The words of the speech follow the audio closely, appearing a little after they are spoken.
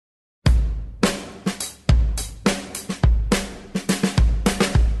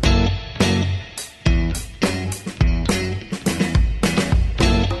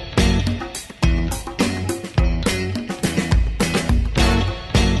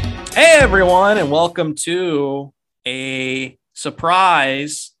Hey everyone, and welcome to a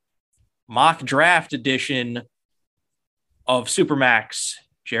surprise mock draft edition of Supermax,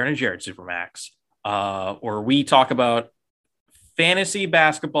 Jared and Jared Supermax, where we talk about fantasy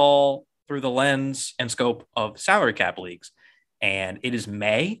basketball through the lens and scope of salary cap leagues. And it is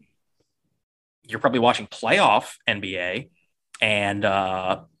May. You're probably watching playoff NBA,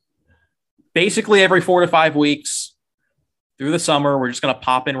 and basically every 4 to 5 weeks through the summer, we're just going to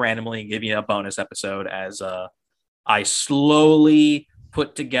pop in randomly and give you a bonus episode as I slowly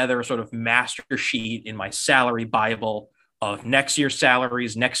put together a sort of master sheet in my salary Bible of next year's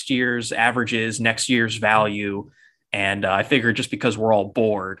salaries, next year's averages, next year's value. And I figured just because we're all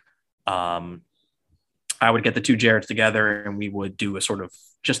bored, I would get the two Jareds together and we would do a sort of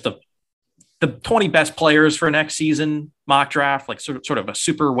just the 20 best players for next season mock draft, like sort of a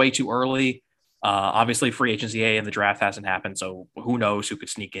super way too early. Obviously, free agency and the draft hasn't happened, so who knows who could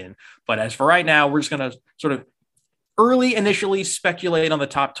sneak in. But as for right now, we're just going to sort of initially speculate on the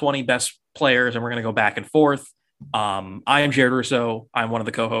top 20 best players, and we're going to go back and forth. I am Jared Russo. I'm one of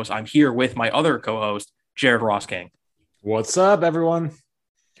the co-hosts. I'm here with my other co-host, Jared Ross King. What's up, everyone?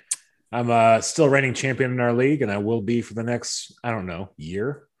 I'm still reigning champion in our league, and I will be for the next,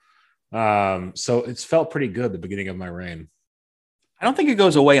 year. So it's felt pretty good the beginning of my reign. I don't think it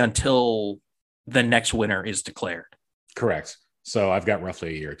goes away until the next winner is declared. Correct. So I've got roughly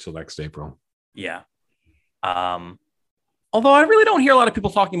a year till next April. Yeah. Although I really don't hear a lot of people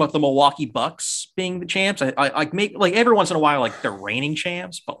talking about the Milwaukee Bucks being the champs. I make like every once in a while, like they're reigning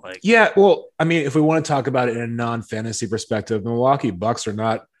champs, but like, yeah, well, I mean, if we want to talk about it in a non-fantasy perspective, the Milwaukee Bucks are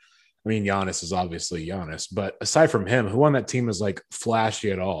not, I mean, Giannis is obviously Giannis, but aside from him, who on that team is like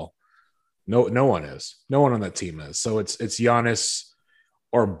flashy at all? No one is. No one on that team is. So it's Giannis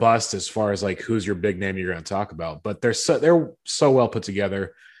or bust as far as like who's your big name you're going to talk about. But they're so well put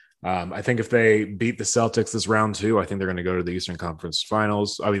together. I think if they beat the Celtics this round two, I think they're going to go to the Eastern Conference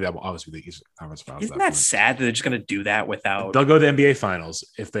Finals. I mean, that will obviously be the Eastern Conference Finals. Isn't that sad that they're just going to do that without? They'll go to the NBA Finals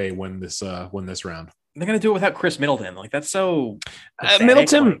if they win this round. They're going to do it without Chris Middleton. Like that's so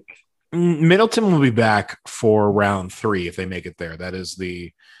Middleton will be back for round 3 if they make it there. That is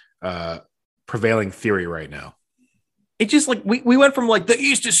the prevailing theory right now. It just like we went from like the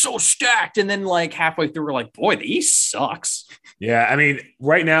East is so stacked, and then like halfway through we're like, boy, the East sucks. Yeah, I mean,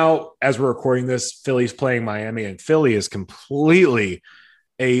 right now as we're recording this, Philly's playing Miami, and Philly is completely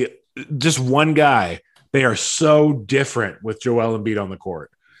just one guy. They are so different with Joel Embiid on the court.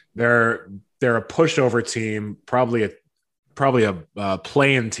 They're a pushover team, probably a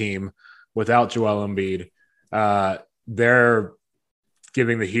play-in team without Joel Embiid. They're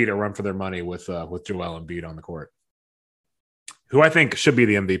giving the Heat a run for their money with Joel Embiid on the court, who I think should be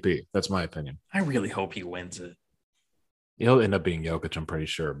the MVP. That's my opinion. I really hope he wins it. He'll end up being Jokic, I'm pretty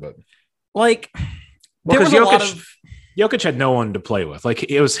sure. But like, because Jokic had no one to play with. Like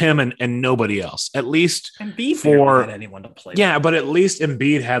it was him and nobody else. At least Embiid never had anyone to play. Yeah, with. But at least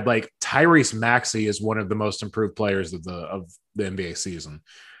Embiid had like Tyrese Maxey is one of the most improved players of the NBA season.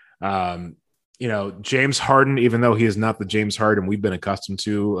 James Harden, even though he is not the James Harden we've been accustomed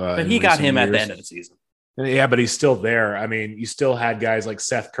to, but he got him at the end of the season. Yeah, but he's still there. I mean, you still had guys like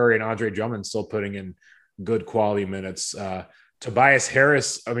Seth Curry and Andre Drummond still putting in good quality minutes. Tobias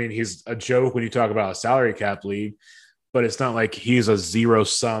Harris, I mean, he's a joke when you talk about a salary cap league, but it's not like he's a zero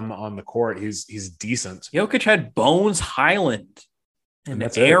sum on the court. He's decent. Jokic had Bones Highland and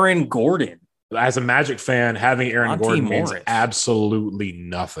Aaron Gordon. As a Magic fan, having Aaron Gordon means absolutely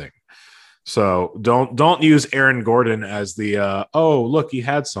nothing. So don't use Aaron Gordon as the look, he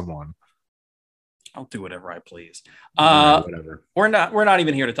had someone. I'll do whatever I please. Whatever. We're not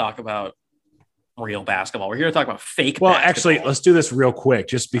even here to talk about real basketball. We're here to talk about fake basketball. Actually, let's do this real quick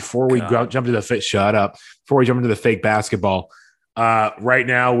just before we jump into the before we jump into the fake basketball. Right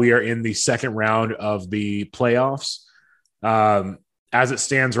now we are in the second round of the playoffs. As it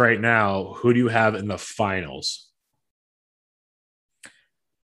stands right now, who do you have in the finals?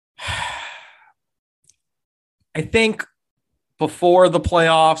 I think before the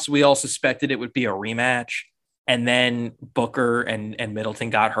playoffs, we all suspected it would be a rematch. And then Booker and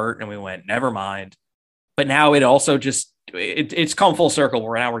Middleton got hurt, and we went, never mind. But now it also just it's come full circle.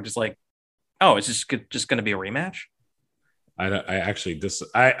 Where now we're just like, oh, it's just going to be a rematch. I mean,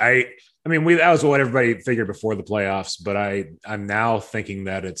 that was what everybody figured before the playoffs. But I'm now thinking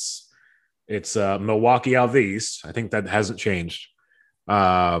that it's Milwaukee out of the East. I think that hasn't changed.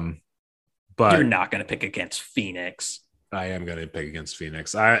 But you're not going to pick against Phoenix. I am going to pick against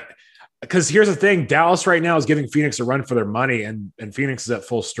Phoenix. Because here's the thing, Dallas right now is giving Phoenix a run for their money, and Phoenix is at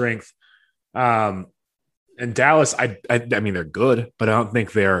full strength. And And Dallas, I mean, they're good, but I don't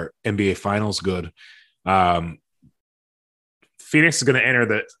think they're NBA Finals good. Phoenix is going to enter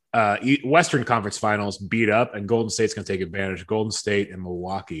the Western Conference Finals beat up, and Golden State's going to take advantage. Golden State and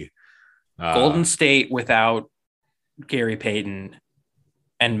Milwaukee. Golden State without Gary Payton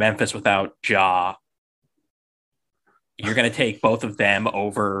and Memphis without Ja. You're going to take both of them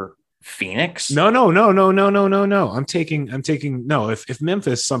over Phoenix? No. I'm taking no. If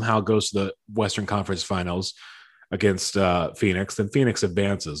Memphis somehow goes to the Western Conference Finals against Phoenix, then Phoenix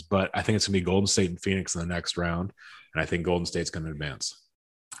advances. But I think it's going to be Golden State and Phoenix in the next round, and I think Golden State's going to advance.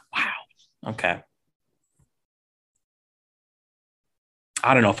 Wow. Okay.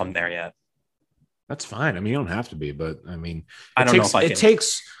 I don't know if I'm there yet. That's fine. I mean, you don't have to be, but I mean, I don't know if I can.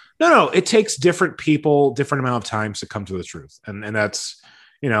 It takes different people, different amount of times to come to the truth, and that's.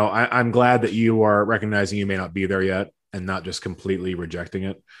 I'm glad that you are recognizing you may not be there yet and not just completely rejecting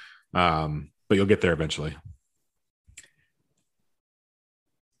it. But you'll get there eventually.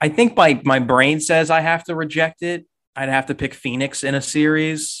 I think my brain says I have to reject it. I'd have to pick Phoenix in a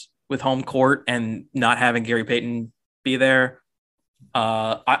series with home court and not having Gary Payton be there.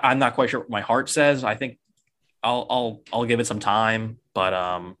 I'm not quite sure what my heart says. I think I'll give it some time, but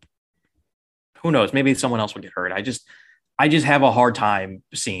who knows? Maybe someone else will get hurt. I just have a hard time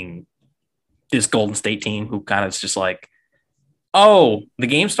seeing this Golden State team who kind of is just like, oh, the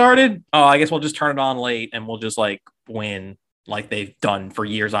game started? Oh, I guess we'll just turn it on late and we'll just like win like they've done for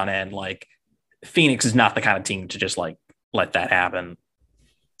years on end. Like Phoenix is not the kind of team to just like let that happen.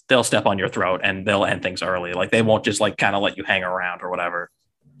 They'll step on your throat and they'll end things early. Like they won't just like kind of let you hang around or whatever.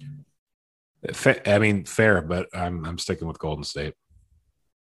 I mean, fair, but I'm sticking with Golden State.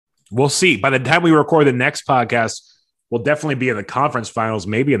 We'll see. By the time we record the next podcast, we'll definitely be in the conference finals,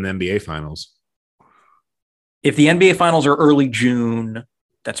 maybe in the NBA finals. If the NBA finals are early June,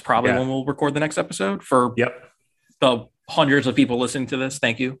 that's probably when we'll record the next episode for the hundreds of people listening to this.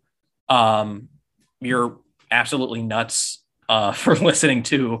 Thank you. You're absolutely nuts for listening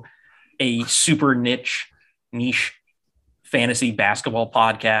to a super niche fantasy basketball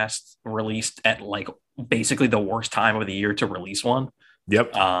podcast released at like basically the worst time of the year to release one.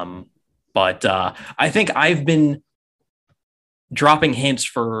 Yep. But I think I've been dropping hints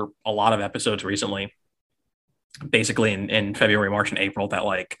for a lot of episodes recently, basically in February, March, and April, that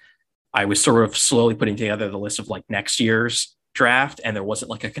like I was sort of slowly putting together the list of like next year's draft, and there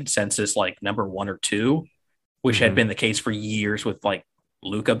wasn't like a consensus like number 1 or 2, which had been the case for years with like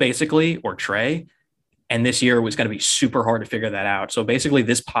Luka basically or Trey. And this year was going to be super hard to figure that out. So basically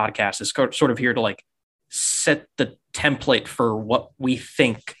this podcast is sort of here to like set the template for what we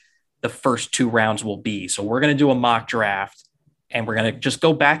think the first 2 rounds will be. So we're going to do a mock draft and we're going to just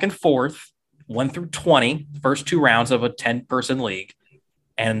go back and forth 1 through 20, first 2 rounds of a 10-person league.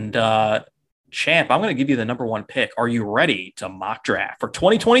 And Champ, I'm going to give you the number 1 pick. Are you ready to mock draft for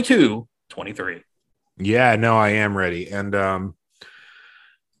 2022-23? Yeah, no, I am ready. And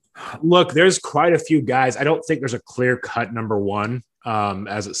look, there's quite a few guys. I don't think there's a clear-cut number 1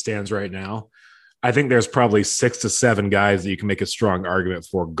 as it stands right now. I think there's probably 6 to 7 guys that you can make a strong argument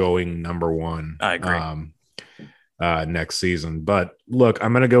for going number 1. I agree. Next season. But look,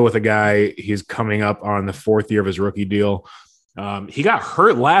 I'm going to go with a guy. He's coming up on the 4th year of his rookie deal. He got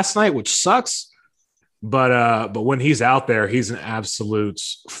hurt last night, which sucks. But when he's out there, he's an absolute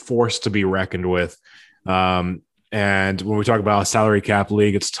force to be reckoned with. And when we talk about a salary cap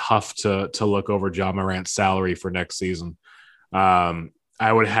league, it's tough to look over Ja Morant's salary for next season.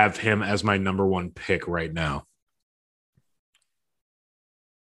 I would have him as my number 1 pick right now.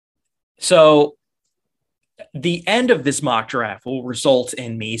 So the end of this mock draft will result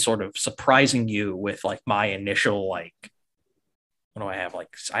in me sort of surprising you with like my initial, like, what do I have?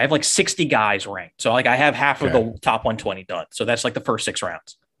 Like, I have like 60 guys ranked. So like I have half of the top 120 done. So that's like the first 6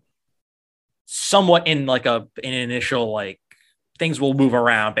 rounds. Somewhat in like an initial, like, things will move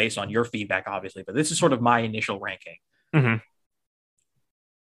around based on your feedback, obviously, but this is sort of my initial ranking. Mm-hmm.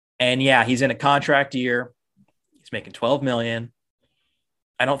 And yeah, he's in a contract year. He's making $12 million.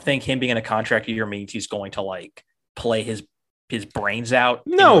 I don't think him being in a contract year means he's going to like play his brains out.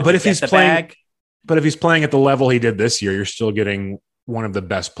 No, but if he's playing, at the level he did this year, you're still getting one of the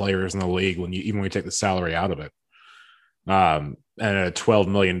best players in the league when you take the salary out of it. And a $12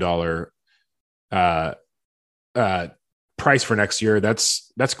 million price for next year,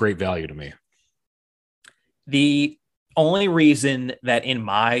 that's great value to me. The only reason that in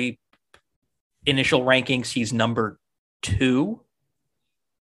my initial rankings he's number 2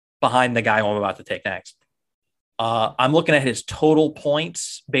 behind the guy I'm about to take next, I'm looking at his total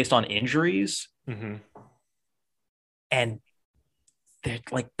points based on injuries, and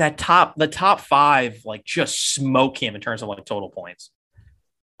like the top five, like just smoke him in terms of like total points.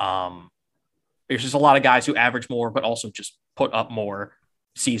 There's just a lot of guys who average more, but also just put up more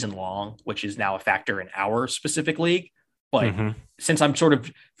season long, which is now a factor in our specific league. But since I'm sort of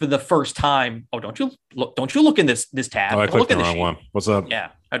for the first time, don't you look in this tab? Oh, I clicked the wrong one. What's up? Yeah,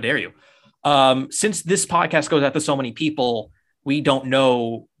 how dare you? Since this podcast goes out to so many people, we don't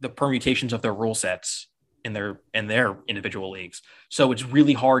know the permutations of their rule sets in their individual leagues. So it's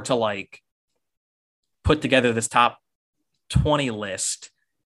really hard to like put together this top 20 list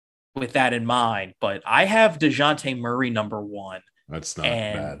with that in mind. But I have DeJounte Murray number 1. That's not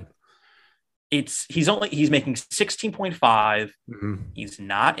bad. He's making 16.5. Mm-hmm. He's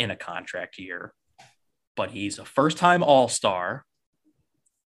not in a contract year, but he's a first-time All-Star.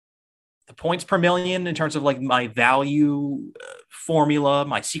 The points per million in terms of like my value formula,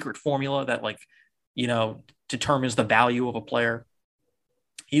 my secret formula that like, determines the value of a player.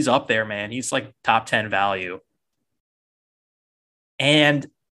 He's up there, man. He's like top 10 value. And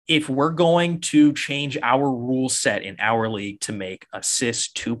if we're going to change our rule set in our league to make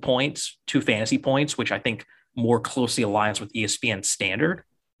assists 2 fantasy points, which I think more closely aligns with ESPN standard,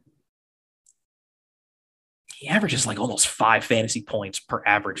 he averages like almost 5 fantasy points per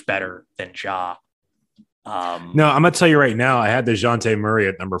average better than Ja. No, I'm gonna tell you right now, I had DeJounte Murray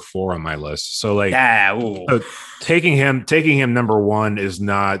at number 4 on my list. So like, so taking him number 1 is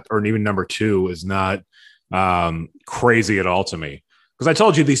not, or even number 2 is not crazy at all to me. Because I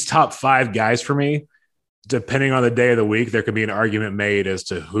told you these top 5 guys for me, depending on the day of the week, there could be an argument made as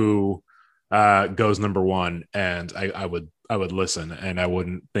to who goes number 1, and I would listen, and I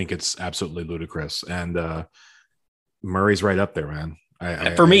wouldn't think it's absolutely ludicrous. And Murray's right up there, man.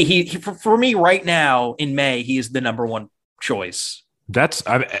 For me right now in May, he is the number 1 choice.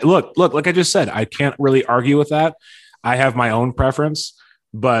 Look, like I just said, I can't really argue with that. I have my own preference,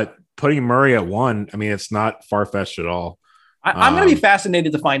 but putting Murray at 1, I mean, it's not far-fetched at all. I'm going to be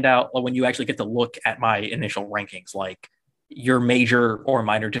fascinated to find out when you actually get to look at my initial rankings, like your major or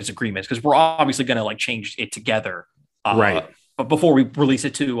minor disagreements, because we're obviously going to like change it together. Right. But before we release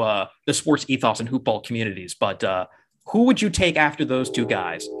it to the sports ethos and hoopball communities, but who would you take after those 2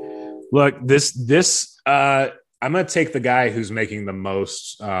 guys? Look, I'm going to take the guy who's making the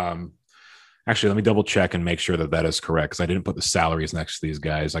most. Actually, let me double check and make sure that is correct, because I didn't put the salaries next to these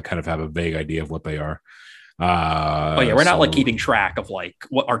guys. I kind of have a vague idea of what they are. We're not like keeping track of like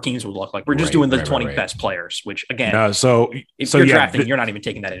what our teams would look like. We're just doing the 20 best players, which again, if you're drafting, you're not even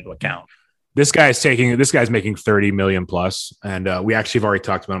taking that into account. This guy's making 30 million plus. And we actually have already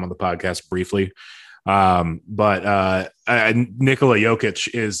talked about him on the podcast briefly. But Nikola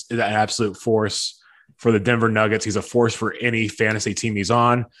Jokic is an absolute force for the Denver Nuggets. He's a force for any fantasy team he's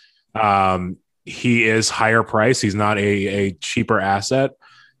on. He is higher price. He's not a cheaper asset,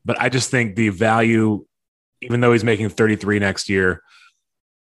 but I just think the value, even though he's making 33 next year,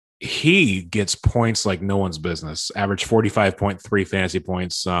 he gets points like no one's business. Averaged 45.3 fantasy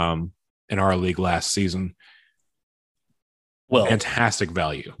points in our league last season. Well, fantastic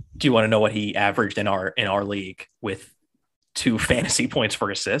value. Do you want to know what he averaged in our league with 2 fantasy points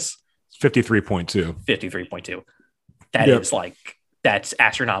for assists? 53.2. 53.2. Is like, that's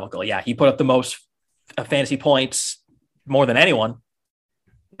astronomical. Yeah, he put up the most fantasy points more than anyone.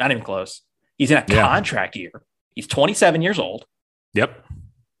 Not even close. He's in a contract year. He's 27 years old. Yep.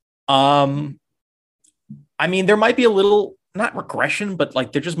 I mean, there might be a little, not regression, but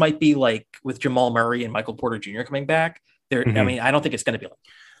like there just might be like with Jamal Murray and Michael Porter Jr. coming back. I mean, I don't think it's going to be like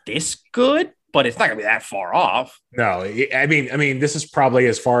this good, but it's not going to be that far off. No, I mean, this is probably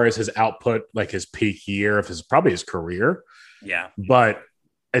as far as his output, like his peak year of probably his career. Yeah. But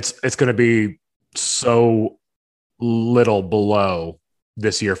it's going to be so little below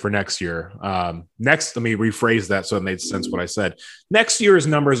this year for next year. Let me rephrase that so it made sense what I said. Next year's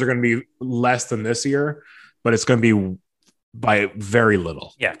numbers are going to be less than this year, but it's going to be by very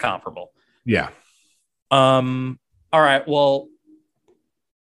little. Yeah, comparable. Yeah. All right. Well,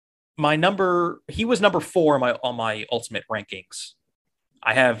 he was number 4 on my ultimate rankings.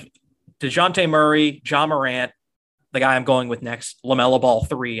 I have DeJounte Murray, Ja Morant, the guy I'm going with next, LaMelo Ball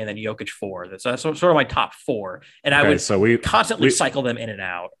 3, and then Jokic 4. That's sort of my top 4. And I would constantly cycle them in and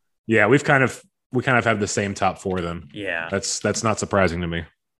out. Yeah, we kind of have the same top 4 then. Yeah. That's not surprising to me.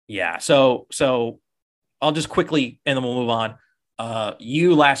 Yeah. So I'll just quickly, and then we'll move on.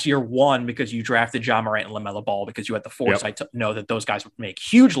 You last year won because you drafted Ja Morant and LaMelo Ball because you had the foresight to know that those guys would make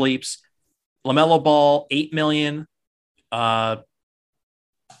huge leaps. LaMelo Ball, $8 million.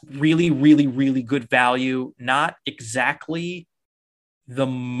 Really, really, really good value. Not exactly the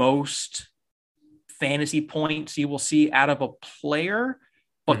most fantasy points you will see out of a player.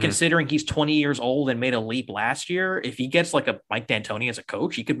 But considering he's 20 years old and made a leap last year, if he gets like a Mike D'Antoni as a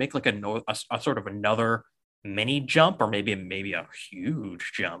coach, he could make like a sort of another mini jump, or maybe a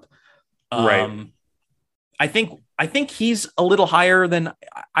huge jump. Right. I think he's a little higher than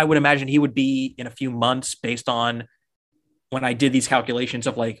I would imagine he would be in a few months, based on when I did these calculations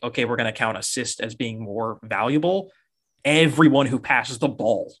of like, okay, we're going to count assist as being more valuable. Everyone who passes the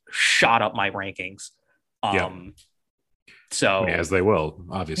ball shot up my rankings. So as they will,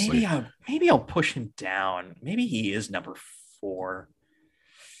 obviously. Maybe I'll push him down. Maybe he is number 4.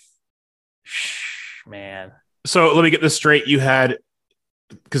 Man. So let me get this straight. You had,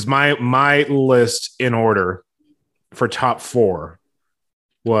 because my list in order for top 4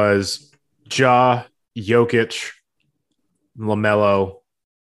 was Ja, Jokic, LaMelo,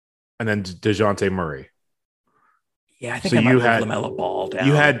 and then DeJounte Murray. Yeah, I think so. I might move LaMelo Ball down.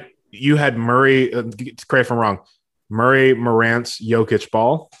 You had Murray. Correct if I'm wrong. Murray, Morant, Jokic,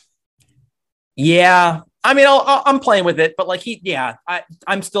 Ball. Yeah, I mean, I'm playing with it, but like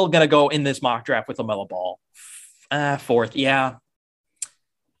I'm still gonna go in this mock draft with LaMelo Ball. 4th, yeah.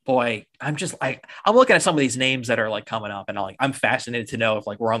 Boy, I'm looking at some of these names that are like coming up, and I'm fascinated to know if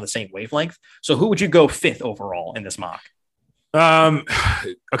like we're on the same wavelength. So who would you go 5th overall in this mock?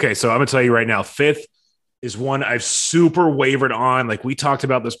 Okay, so I'm gonna tell you right now, 5th is one I've super wavered on. Like, we talked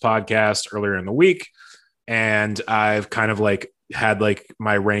about this podcast earlier in the week, and I've kind of like had like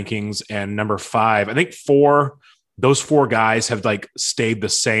my rankings, and number 5, I think 4, those 4 guys have like stayed the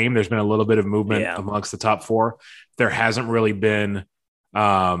same. There's been a little bit of movement amongst the top 4. There hasn't really been,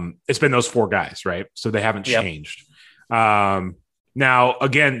 it's been those 4 guys, right? So they haven't changed. Now,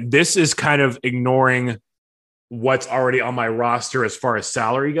 again, this is kind of ignoring what's already on my roster as far as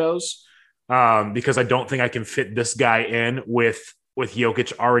salary goes, because I don't think I can fit this guy in with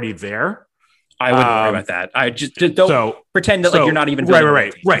Jokic already there. I wouldn't worry about that. I just don't pretend that like you're not even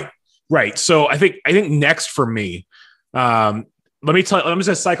right. So I think next for me, let me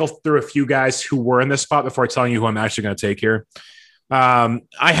just cycle through a few guys who were in this spot before telling you who I'm actually going to take here. I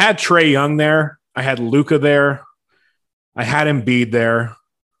had Trae Young there. I had Luka there. I had Embiid there.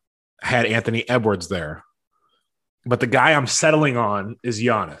 I had Anthony Edwards there. But the guy I'm settling on is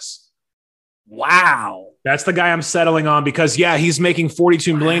Giannis. Wow. That's the guy I'm settling on because, he's making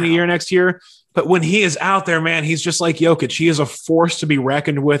 $42 million a year next year. But when he is out there, man, he's just like Jokic. He is a force to be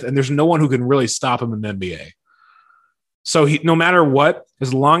reckoned with, and there's no one who can really stop him in the NBA. So no matter what,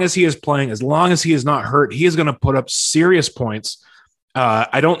 as long as he is playing, as long as he is not hurt, he is going to put up serious points.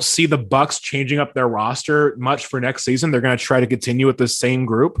 I don't see the Bucks changing up their roster much for next season. They're going to try to continue with the same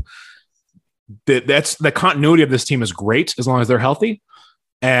group. That's the continuity of this team is great as long as they're healthy.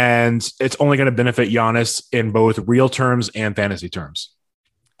 And it's only going to benefit Giannis in both real terms and fantasy terms.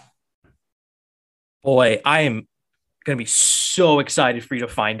 Boy, I am going to be so excited for you to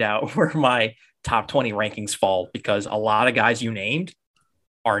find out where my top 20 rankings fall, because a lot of guys you named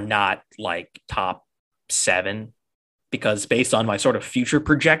are not like top 7, because based on my sort of future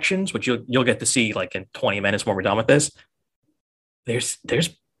projections, which you'll get to see like in 20 minutes when we're done with this, there's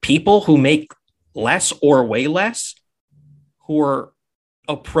people who make less or way less who are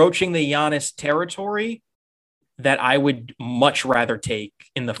approaching the Giannis territory that I would much rather take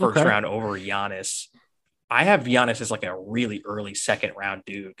in the first round over Giannis. I have Giannis as like a really early 2nd round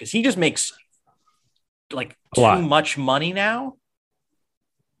dude, because he just makes like too much money now.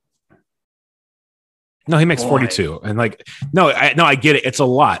 No, he makes 42, and like, I get it. It's a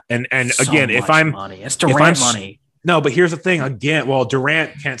lot. And so again, if I'm money, it's Durant money. No, but here's the thing. Again, well,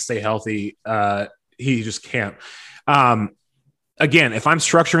 Durant can't stay healthy. He just can't. Again, if I'm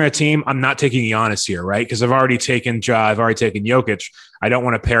structuring a team, I'm not taking Giannis here, right? Because I've already taken Ja, I've already taken Jokic. I don't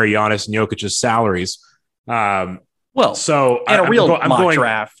want to pair Giannis and Jokic's salaries. So in a real mock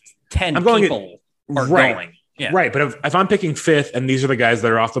draft, 10 people are going. Yeah. Right. But if I'm picking 5th and these are the guys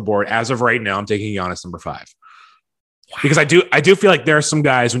that are off the board, as of right now, I'm taking Giannis number 5. Wow. Because I do feel like there are some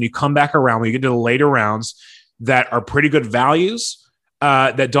guys when you come back around, when you get to the later rounds, that are pretty good values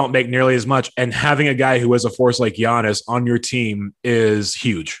that don't make nearly as much. And having a guy who is a force like Giannis on your team is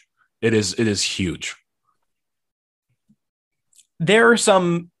huge. It is huge. There are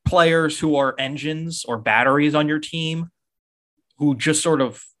some players who are engines or batteries on your team who just sort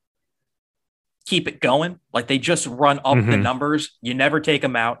of keep it going. Like they just run up the numbers. You never take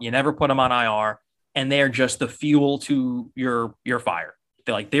them out. You never put them on IR, and they're just the fuel to your fire.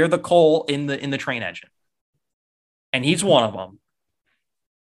 They're the coal in the train engine. And he's one of them.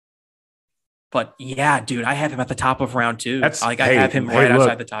 But yeah, dude, I have him at the top of round 2. That's I have him right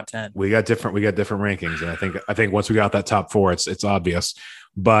outside the top 10. We got different rankings, and I think once we got that top 4, it's obvious.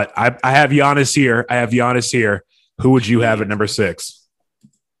 But I have Giannis here. Who would you have at number 6?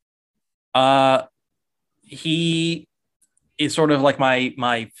 He is sort of like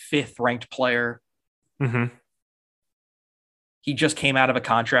my 5th ranked player. Mm-hmm. He just came out of a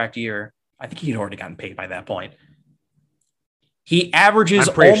contract year. I think he'd already gotten paid by that point. He averages.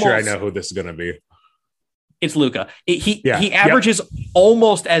 I'm pretty sure I know who this is going to be. It's Luka. He averages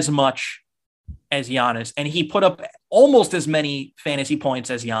almost as much as Giannis, and he put up almost as many fantasy points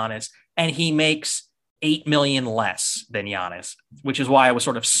as Giannis, and he makes $8 million less than Giannis, which is why I was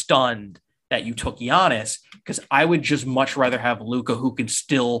sort of stunned that you took Giannis, because I would just much rather have Luka, who can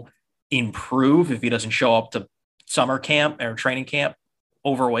still improve if he doesn't show up to summer camp or training camp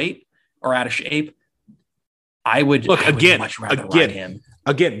overweight or out of shape. I would much rather ride him.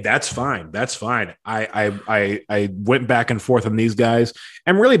 Again, that's fine. That's fine. I went back and forth on these guys,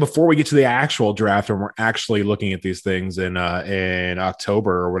 and really before we get to the actual draft, and we're actually looking at these things in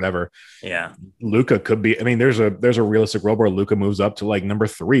October or whatever. Yeah, Luka could be. I mean, there's a realistic world where Luka moves up to like number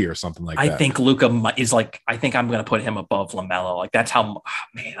 3 or something like that. I think Luka is like. I think I'm going to put him above LaMelo. Like that's how.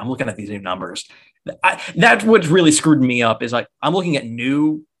 Man, I'm looking at these new numbers. That's what really screwed me up. Is like I'm looking at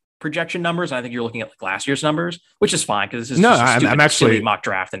new projection numbers, and I think you're looking at like last year's numbers, which is fine because this is I'm actually mock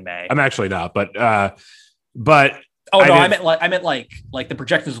draft in May. I'm actually not, but oh no, I meant like the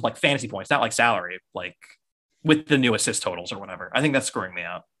projections of like fantasy points, not like salary, like with the new assist totals or whatever. I think that's screwing me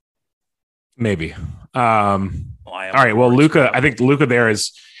up. Maybe. All right. Well, Luka, I think Luka there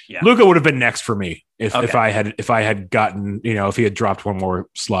is. Yeah. Luka would have been next for me if I had gotten, if he had dropped one more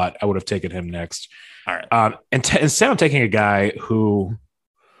slot, I would have taken him next. All right. Instead of taking a guy who.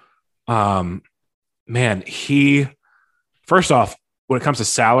 He first off, when it comes to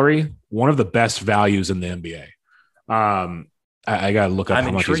salary, one of the best values in the NBA. I gotta look up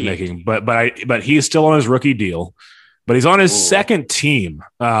how much he's making, but he is still on his rookie deal, but he's on his second team.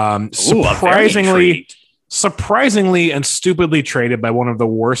 Surprisingly and stupidly traded by one of the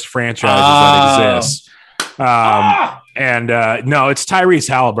worst franchises that exists. No, it's Tyrese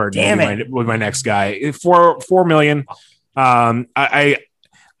Halliburton with my next guy. $4 million.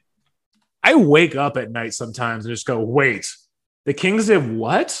 I wake up at night sometimes and just go, wait, the Kings did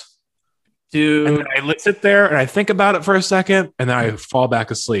what? Dude. And then I sit there and I think about it for a second and then I fall back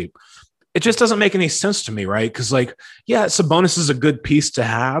asleep. It just doesn't make any sense to me, right? Because Sabonis is a good piece to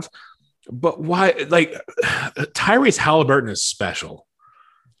have, but why? Like Tyrese Halliburton is special.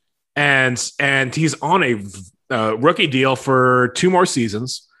 And he's on a rookie deal for 2 more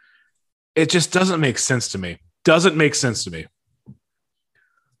seasons. It just doesn't make sense to me.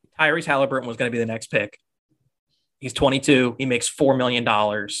 Tyrese Halliburton was going to be the next pick. He's 22. He makes $4 million.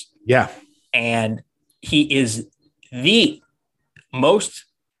 Yeah. And he is the most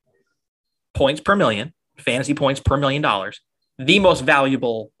points per million, fantasy points per $1 million, the most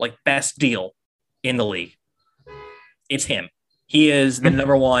valuable, like best deal in the league. It's him. He is the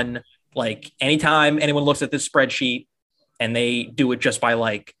number one. Like anytime anyone looks at this spreadsheet and they do it just by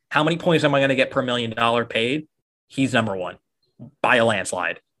like, how many points am I going to get per $1 million paid? He's number one by a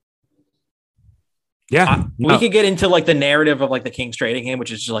landslide. Yeah, we could get into like the narrative of like the Kings trading him,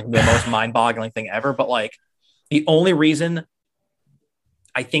 which is just like the most mind-boggling thing ever. But like the only reason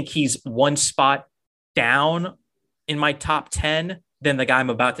I think he's one spot down in my top 10 than the guy I'm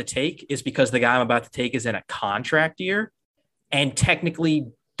about to take is because the guy I'm about to take is in a contract year and technically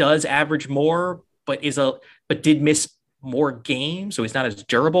does average more, but did miss more games, so he's not as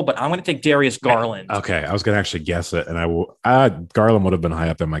durable. But I'm going to take Darius Garland. Okay, I was going to actually guess it, and I will. Garland would have been high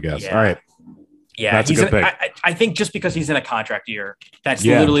up in my guess. Yeah. All right. Yeah, that's a good pick. I think just because he's in a contract year, that's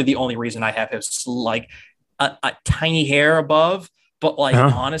literally the only reason I have him like a tiny hair above. But like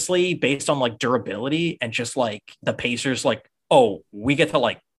honestly, based on like durability and just like the Pacers, like, oh, we get to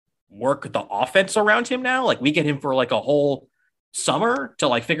like work the offense around him now. Like we get him for like a whole summer to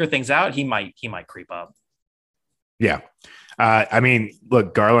like figure things out. He might creep up. Yeah. I mean,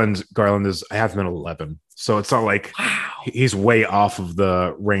 look, Garland is, I have him at 11. So it's not like he's way off of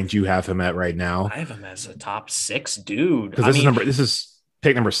the range you have him at right now. I have him as a top 6 dude. This is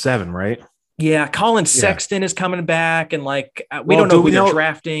pick number 7, right? Yeah, Colin Sexton is coming back, and like we don't know who they're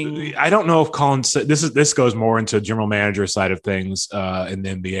drafting. I don't know if this goes more into general manager side of things in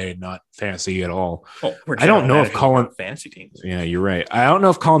the NBA, not fantasy at all. Well, I don't know if Colin fantasy teams. Yeah, you're right. I don't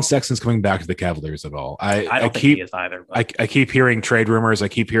know if Colin Sexton's coming back to the Cavaliers at all. I don't think he is either. I keep hearing trade rumors. I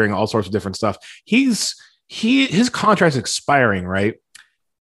keep hearing all sorts of different stuff. His contract's expiring, right?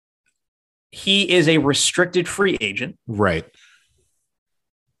 He is a restricted free agent, right?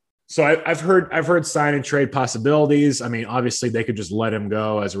 So I've heard sign and trade possibilities. I mean, obviously they could just let him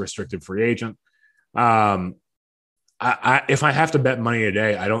go as a restricted free agent. Um, if I have to bet money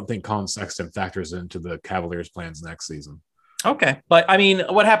today, I don't think Colin Sexton factors into the Cavaliers' plans next season. Okay, but I mean,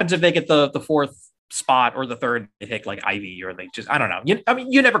 what happens if they get the fourth spot or the third they pick like Ivy, or they just, I don't know.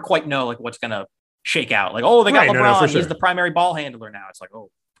 You never quite know like what's gonna shake out. Like, oh, they got LeBron, for sure. He's the primary ball handler now. It's like, oh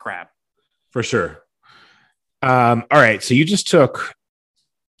crap. For sure. All right, so you just took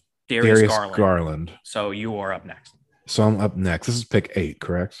Darius Garland. So you are up next. So I'm up next. This is pick 8,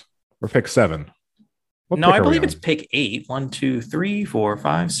 correct? Or pick 7? No, I believe it's pick 8. 1, 2, 3, 4,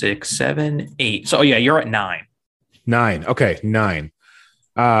 5, 6, 7, 8. So yeah, you're at 9. 9. Okay, 9.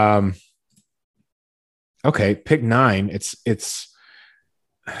 Okay, pick 9. It's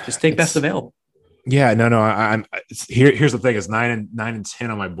just take best available. Yeah, no. I'm here's the thing: is 9 and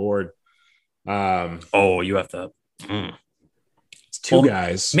 10 on my board. You have to. It's two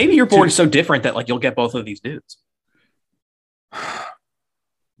guys. Maybe your board is so different that like you'll get both of these dudes.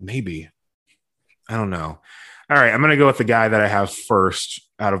 Maybe. I don't know. All right, I'm going to go with the guy that I have first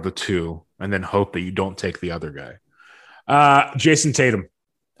out of the two, and then hope that you don't take the other guy. Jason Tatum,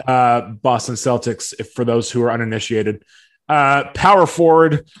 Boston Celtics. For those who are uninitiated, power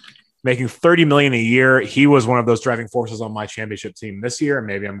forward, making $30 million a year. He was one of those driving forces on my championship team this year.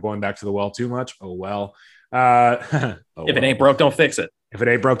 Maybe I'm going back to the well too much. Oh well. If it ain't broke, don't fix it. If it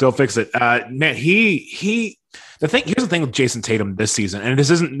ain't broke, don't fix it. Man, here's the thing with Jason Tatum this season, and this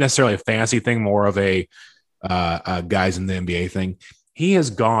isn't necessarily a fantasy thing, more of a guys in the NBA thing. He has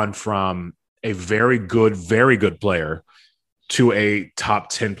gone from a very good player to a top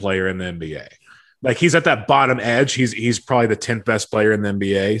 10 player in the NBA. Like, he's at that bottom edge. He's probably the 10th best player in the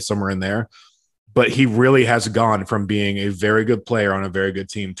NBA, somewhere in there. But he really has gone from being a very good player on a very good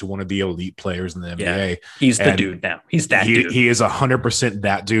team to one of the elite players in the NBA. Yeah, he's the dude now. He's that dude. He is 100%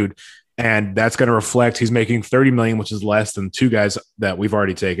 that dude. And that's going to reflect, he's making $30 million, which is less than two guys that we've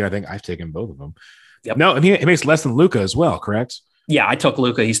already taken. I think I've taken both of them. Yep. No, I mean, he makes less than Luka as well, correct? Yeah, I took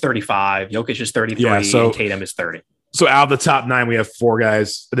Luka. He's 35. Jokic is 33. Yeah, and Tatum is 30. So out of the top 9, we have 4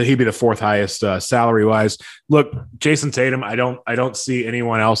 guys. That he'd be the 4th highest salary wise. Look, Jason Tatum, I don't see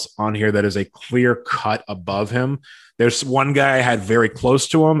anyone else on here that is a clear cut above him. There's one guy I had very close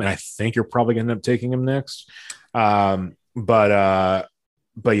to him, and I think you're probably going to end up taking him next. But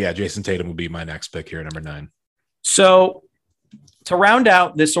yeah, Jason Tatum would be my next pick here, number 9. So to round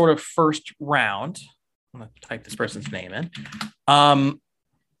out this sort of first round, I'm going to type this person's name in. I'm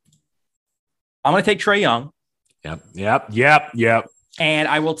going to take Trae Young. Yep. And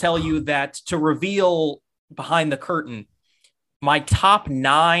I will tell you that to reveal behind the curtain, my top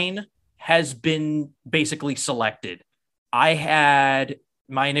 9 has been basically selected. I had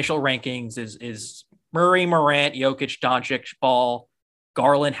my initial rankings is Murray, Morant, Jokic, Doncic, Ball,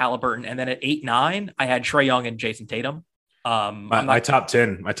 Garland, Halliburton, and then at 8-9, I had Trae Young and Jason Tatum. My top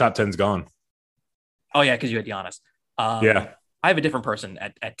 10's gone. Oh yeah, because you had Giannis. Yeah, I have a different person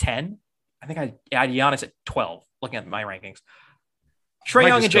at 10. I think I had Giannis at 12. Looking at my rankings, Trae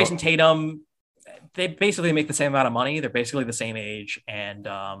Young and Jason Tatum, they basically make the same amount of money. They're basically the same age, and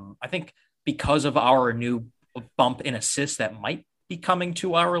I think because of our new bump in assists that might be coming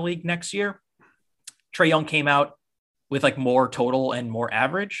to our league next year, Trae Young came out with like more total and more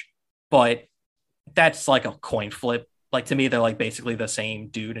average, but that's like a coin flip. Like, to me, they're like basically the same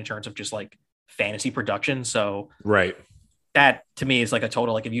dude in terms of just like fantasy production. So right, that to me is like a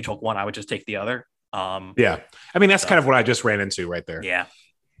total. Like, if you took one, I would just take the other. Yeah, I mean, that's kind of what I just ran into right there. Yeah.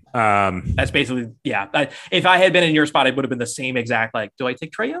 That's basically, yeah. If I had been in your spot, it would have been the same exact, like, do I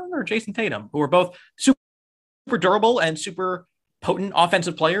take Trae Young or Jason Tatum, who are both super durable and super potent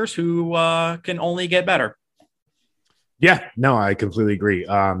offensive players who can only get better. Yeah, no, I completely agree.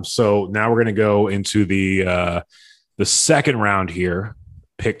 So now we're going to go into the second round here,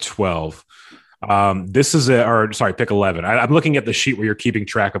 pick 12. This is pick 11. I'm looking at the sheet where you're keeping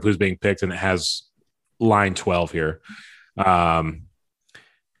track of who's being picked, and it has line 12 here. You got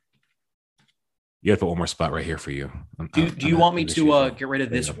to put one more spot right here for you. Do you want me to get rid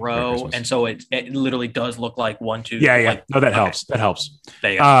of this row? And so it literally does look like 1, 2. Yeah. Like, no, that helps. That helps.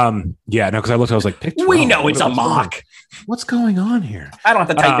 There you go. Yeah, no, because I looked, I was like, pick 12. We know it's a mock. What's going on here? I don't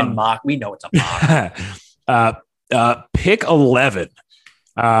have to type in mock. We know it's a mock. Pick 11.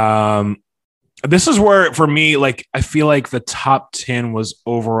 This is where, for me, like, I feel like the top 10 was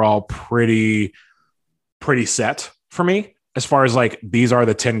overall pretty set for me, as far as like, these are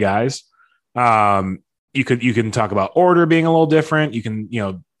the 10 guys. You can talk about order being a little different. You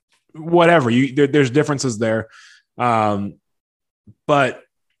can, whatever there's differences there. But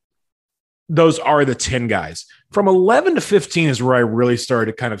those are the 10 guys. From 11 to 15 is where I really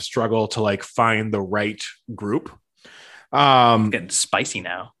started to kind of struggle to like find the right group. Getting spicy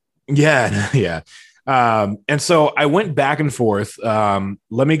now. Yeah, yeah. And so I went back and forth.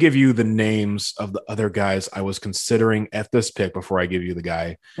 Let me give you the names of the other guys I was considering at this pick before I give you the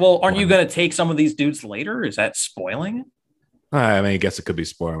guy. Well, aren't you going to take some of these dudes later? Is that spoiling it? I mean, I guess it could be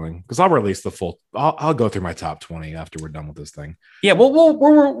spoiling because I'll release the full. I'll go through my top 20 after we're done with this thing. Yeah, we'll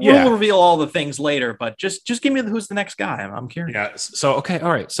reveal all the things later, but just give me who's the next guy. I'm curious. Yeah. So okay,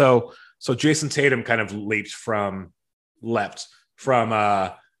 all right. So Jason Tatum kind of leapt from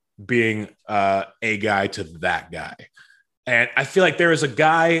being a guy to that guy, and I feel like there is a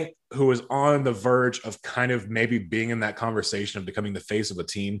guy who is on the verge of kind of maybe being in that conversation of becoming the face of a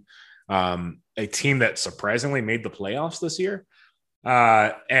team that surprisingly made the playoffs this year.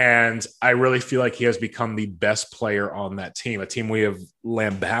 And I really feel like he has become the best player on that team, a team we have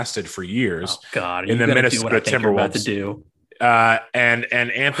lambasted for years. Oh, God. In the Minnesota Timberwolves. To do. And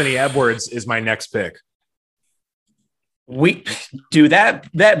Anthony Edwards is my next pick. We do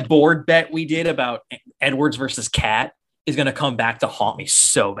that board bet we did about Edwards versus Cat is going to come back to haunt me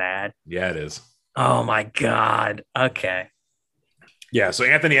so bad. Yeah, it is. Oh, my God. Okay. Yeah, so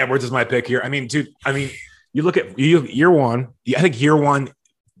Anthony Edwards is my pick here. I mean, dude, you look at year one. I think year one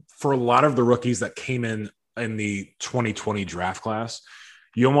for a lot of the rookies that came in the 2020 draft class,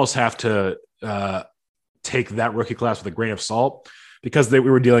 you almost have to take that rookie class with a grain of salt because we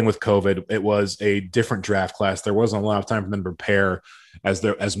were dealing with COVID. It was a different draft class. There wasn't a lot of time for them to prepare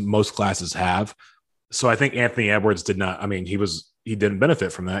as most classes have. So I think Anthony Edwards did not. I mean, he didn't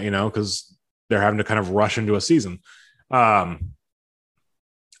benefit from that, because they're having to kind of rush into a season.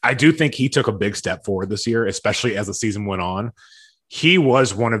 I do think he took a big step forward this year, especially as the season went on. He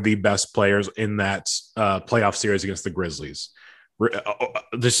was one of the best players in that playoff series against the Grizzlies.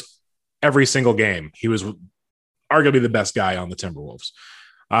 Just every single game, he was arguably the best guy on the Timberwolves.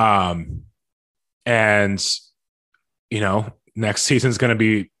 And, next season's going to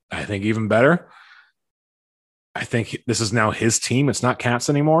be, I think, even better. I think this is now his team. It's not Cat's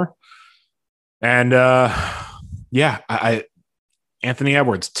anymore. And, Anthony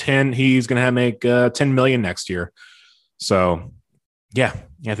Edwards, 10. He's going to make $10 million next year. So, yeah,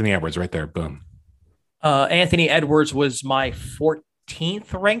 Anthony Edwards right there. Boom. Anthony Edwards was my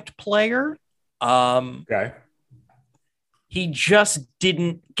 14th ranked player. Okay. He just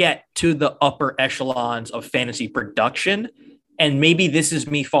didn't get to the upper echelons of fantasy production. And maybe this is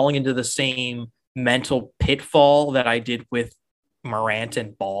me falling into the same mental pitfall that I did with Morant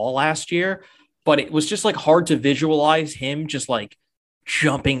and Ball last year. But it was just like hard to visualize him just like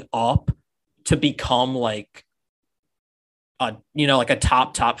jumping up to become like a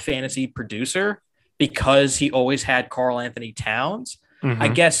top fantasy producer because he always had Karl Anthony Towns. Mm-hmm. I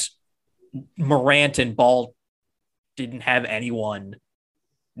guess Morant and Ball didn't have anyone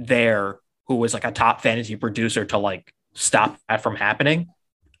there who was like a top fantasy producer to like stop that from happening.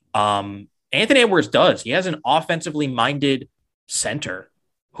 Anthony Edwards does. He has an offensively minded center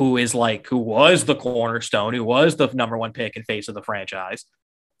who was the cornerstone, who was the number one pick and face of the franchise.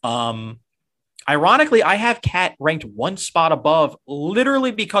 Ironically, I have Cat ranked one spot above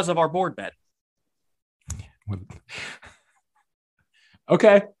literally because of our board bet.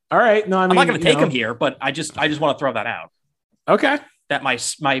 Okay. All right. No, I'm not going to take him here, but I just want to throw that out. Okay. That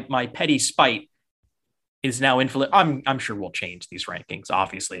my petty spite is now influenced. I'm sure we'll change these rankings,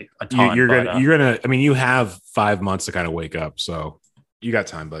 obviously a ton. You're gonna. I mean, you have 5 months to kind of wake up, so you got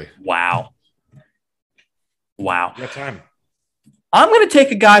time, buddy. Wow. You got time. I'm going to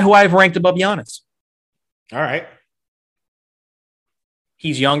take a guy who I've ranked above Giannis. All right.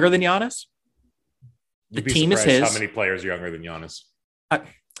 He's younger than Giannis. The team is his. How many players are younger than Giannis?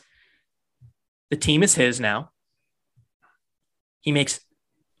 The team is his now. He makes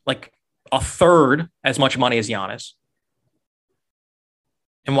like a third as much money as Giannis.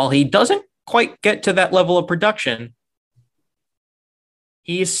 And while he doesn't quite get to that level of production,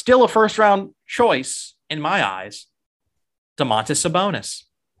 he is still a first-round choice in my eyes. Domantas Sabonis.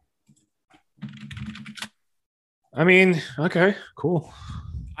 I mean, okay, cool.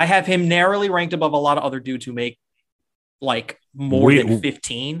 I have him narrowly ranked above a lot of other dudes who make like more than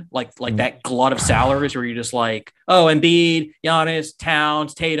 15, like that glut of salaries where you're just like, oh, Embiid, Giannis,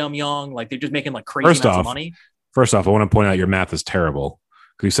 Towns, Tatum, Young, like they're just making like crazy amounts of money. First off, I want to point out your math is terrible.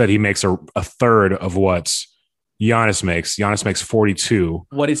 Because you said he makes a third of what Giannis makes. Giannis makes 42.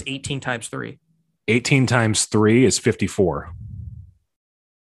 What is 18 times 3? 18 times 3 is 54.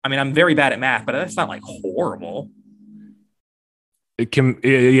 I mean, I'm very bad at math, but that's not like horrible. It can,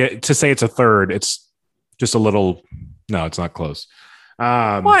 to say it's a third, it's just a little, no, it's not close.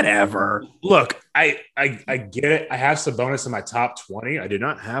 Whatever. Look, I get it. I have Sabonis in my top 20. I did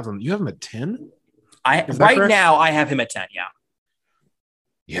not have him. You have him at 10? Right now I have him at 10. Yeah.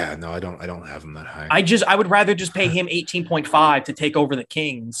 Yeah, no, I don't have him that high. I would rather just pay him 18.5 to take over the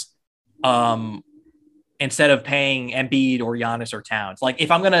Kings, instead of paying Embiid or Giannis or Towns. Like, if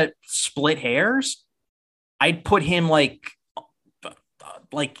I'm gonna split hairs, I'd put him like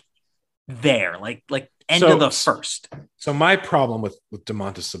there, like end of the first. So my problem with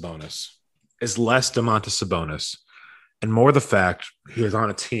Domantas Sabonis is less Domantas Sabonis and more the fact he is on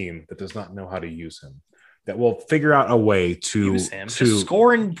a team that does not know how to use him. That will figure out a way to use him, to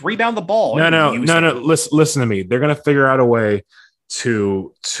score and rebound the ball. No. Listen to me. They're going to figure out a way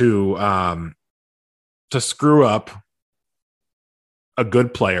to screw up a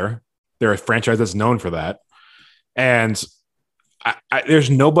good player. They're a franchise that's known for that, and there's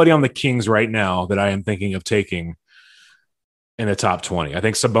nobody on the Kings right now that I am thinking of taking in the top 20. I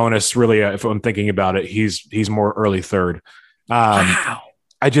think Sabonis really, if I'm thinking about it, he's more early third. Wow.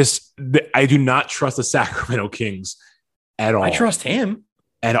 I do not trust the Sacramento Kings at all. I trust him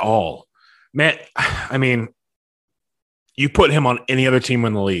at all, man. I mean, you put him on any other team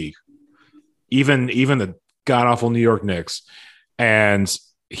in the league, even the god awful New York Knicks, and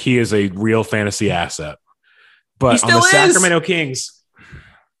he is a real fantasy asset. But on the Sacramento Kings,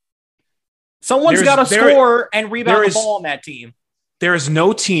 someone's got to score and rebound the ball on that team. There is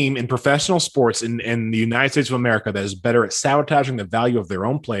no team in professional sports in the United States of America that is better at sabotaging the value of their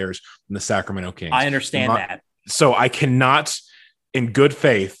own players than the Sacramento Kings. I understand that. So I cannot, in good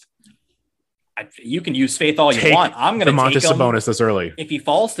faith, you can use faith all you want. I'm going to take him Sabonis this early if he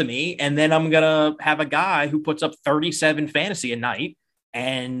falls to me, and then I'm going to have a guy who puts up 37 fantasy a night,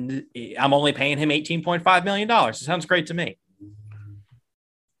 and I'm only paying him $18.5 million. It sounds great to me.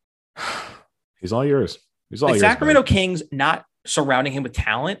 He's all yours. The Sacramento Kings not surrounding him with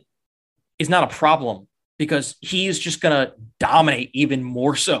talent is not a problem, because he's just going to dominate even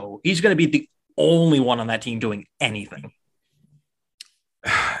more so. He's going to be the only one on that team doing anything.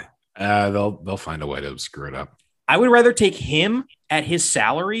 They'll find a way to screw it up. I would rather take him at his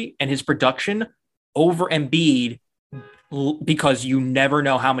salary and his production over Embiid, because you never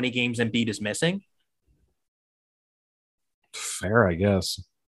know how many games Embiid is missing. Fair, I guess.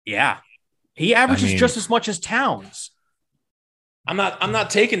 Yeah. He averages just as much as Towns. I'm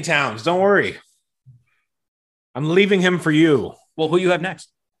not taking Towns. Don't worry. I'm leaving him for you. Well, who you have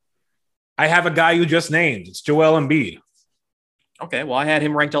next? I have a guy you just named. It's Joel Embiid. Okay, well, I had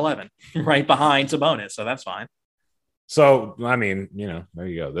him ranked 11, right behind Sabonis, so that's fine. So, I mean, there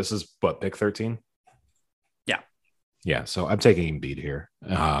you go. This is what, pick 13? Yeah. Yeah, so I'm taking Embiid here.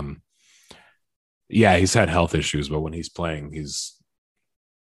 Yeah, he's had health issues, but when he's playing, he's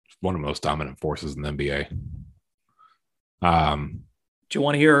one of the most dominant forces in the NBA. Do you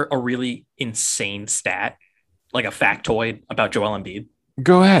want to hear a really insane stat, like a factoid about Joel Embiid?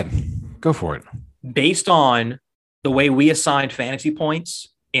 Go ahead. Go for it. Based on the way we assigned fantasy points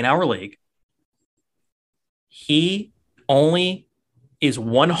in our league, he only is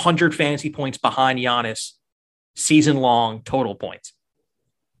 100 fantasy points behind Giannis season-long total points.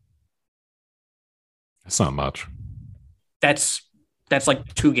 That's not much. That's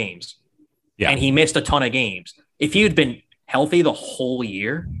like 2 games. Yeah. And he missed a ton of games. If he had been healthy the whole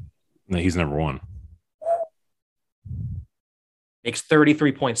year, no, he's number 1. Makes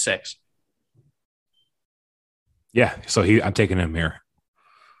 33.6. Yeah, so I'm taking him here.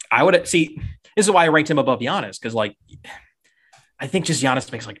 I would see. This is why I ranked him above Giannis, because I think just Giannis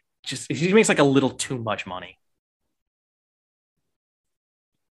makes he makes a little too much money.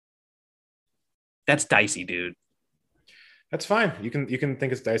 That's dicey, dude. That's fine. You can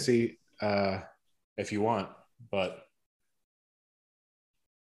think it's dicey if you want, but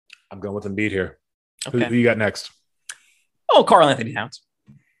I'm going with Embiid here. Okay. Who you got next? Oh, Karl-Anthony Towns.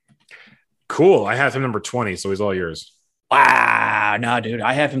 Cool. I have him number 20, so he's all yours. Wow. No, dude.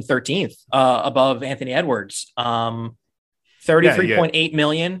 I have him 13th above Anthony Edwards. 33.8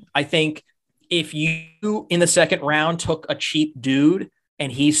 million. I think if you in the second round took a cheap dude and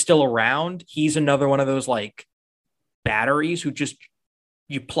he's still around, he's another one of those like batteries who just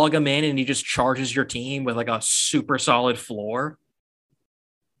you plug him in and he just charges your team with like a super solid floor.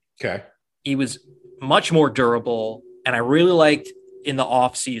 Okay. He was much more durable, and I really liked in the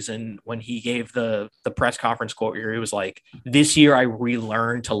off season when he gave the press conference quote where he was like, "This year I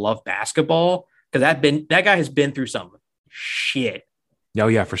relearned to love basketball," because that guy has been through some shit. Oh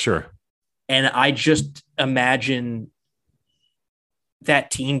yeah, for sure. And I just imagine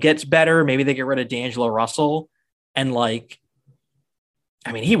that team gets better. Maybe they get rid of D'Angelo Russell, and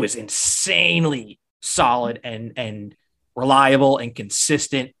he was insanely solid and reliable and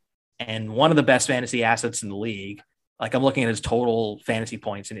consistent and one of the best fantasy assets in the league. Like I'm looking at his total fantasy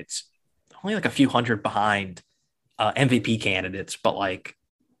points and it's only like a few hundred behind MVP candidates, but like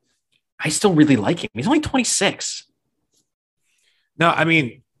I still really like him. He's only 26. No, I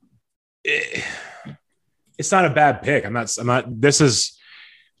mean, it's not a bad pick.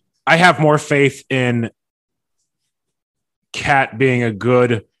 I have more faith in Cat being a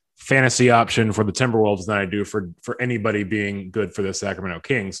good fantasy option for the Timberwolves than I do for anybody being good for the Sacramento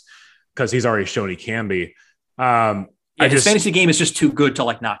Kings, because he's already shown he can be. His fantasy game is just too good to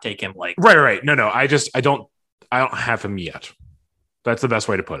like not take him. Like right. No, I don't have him yet. That's the best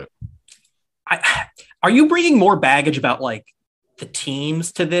way to put it. Are you bringing more baggage about like the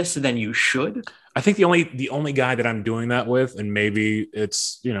teams to this than you should? I think the only guy that I'm doing that with, and maybe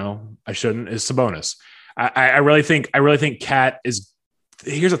it's, I shouldn't, is Sabonis. I really think Cat is.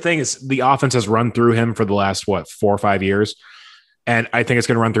 Here's the thing: is the offense has run through him for the last 4 or 5 years, and I think it's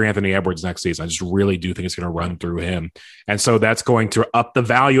going to run through Anthony Edwards next season. I just really do think it's going to run through him, and so that's going to up the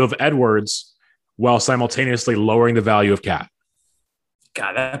value of Edwards while simultaneously lowering the value of Cat.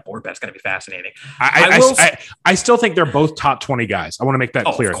 God, that board bet's going to be fascinating. I still think they're both top 20 guys. I want to make that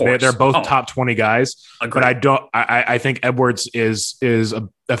clear. They're both top 20 guys, Agreed. But I think Edwards is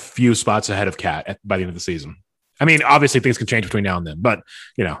a few spots ahead of Cat by the end of the season. I mean, obviously things can change between now and then, but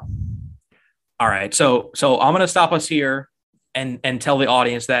All right. So I'm going to stop us here and tell the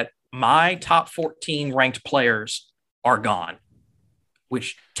audience that my top 14 ranked players are gone,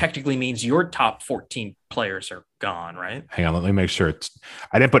 which technically means your top 14 players are gone, right? Hang on, let me make sure.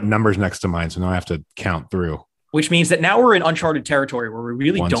 I didn't put numbers next to mine, so now I have to count through. Which means that now we're in uncharted territory where we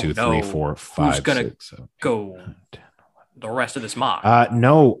really 1, don't 2, 3, know 4, 5, who's going to go 10, 11. the rest of this mock.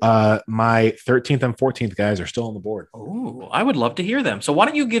 No, my 13th and 14th guys are still on the board. Oh, I would love to hear them. So why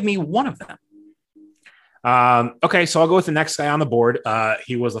don't you give me one of them? Okay, so I'll go with the next guy on the board.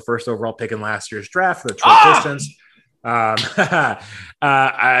 He was the first overall pick in last year's draft for the Detroit Pistons.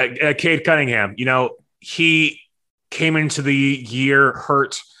 Cade Cunningham, he came into the year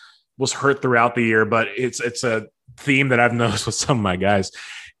was hurt throughout the year, but it's a theme that I've noticed with some of my guys.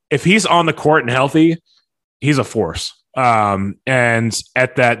 If he's on the court and healthy, he's a force. And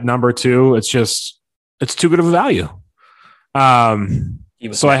at that number 2, it's too good of a value. He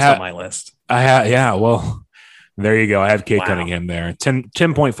was on my list. Well, there you go. I have Cade Cunningham there.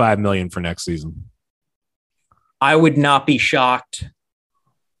 10.5 million for next season. I would not be shocked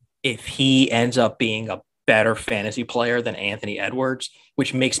if he ends up being a better fantasy player than Anthony Edwards,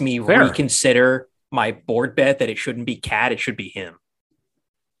 which makes me reconsider my board bet that it shouldn't be Cat, it should be him.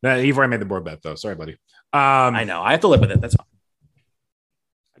 No, you've already made the board bet, though. Sorry, buddy. I know. I have to live with it. That's fine.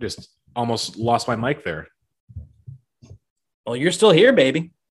 I just almost lost my mic there. Well, you're still here,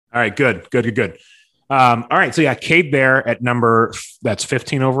 baby. All right, good. All right, so Cade there at that's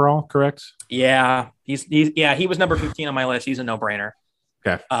 15 overall, correct? Yeah, he was number 15 on my list. He's a no-brainer.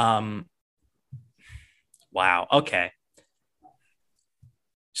 Okay. Wow. Okay.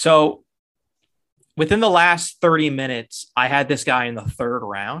 So within the last 30 minutes, I had this guy in the 3rd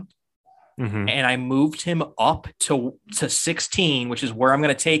round, and I moved him up to 16, which is where I'm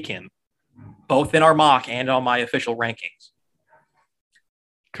going to take him, both in our mock and on my official rankings.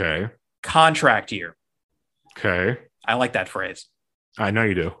 Okay. Contract year. Okay. I like that phrase. I know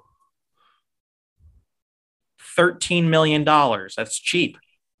you do. $13 million. That's cheap.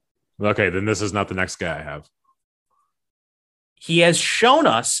 Okay, then this is not the next guy I have. He has shown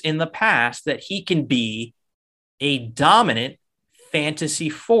us in the past that he can be a dominant fantasy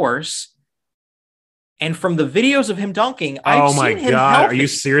force. And from the videos of him dunking, I've seen him healthy. Are you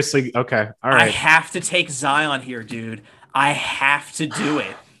seriously? Okay. All right. I have to take Zion here, dude. I have to do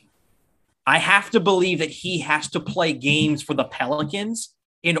it. I have to believe that he has to play games for the Pelicans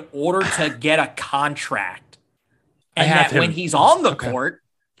in order to get a contract. And that when he's on the court,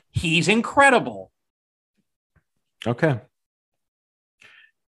 he's incredible. Okay.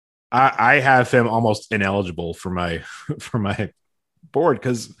 I have him almost ineligible for my board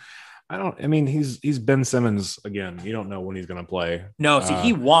because he's Ben Simmons again. You don't know when he's going to play. No, see,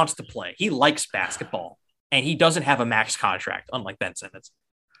 he wants to play. He likes basketball, and he doesn't have a max contract, unlike Ben Simmons.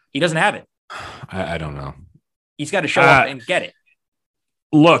 He doesn't have it. I don't know. He's got to show up and get it.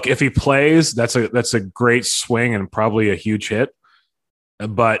 Look, if he plays, that's a great swing and probably a huge hit.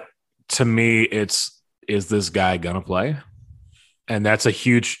 But to me, is this guy gonna play? And that's a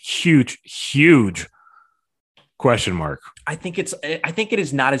huge, huge, huge question mark. I think it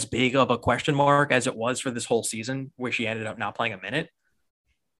is not as big of a question mark as it was for this whole season, where she ended up not playing a minute.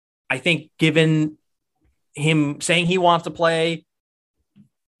 I think given him saying he wants to play,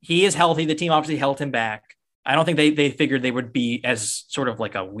 he is healthy. The team obviously held him back. I don't think they figured they would be as sort of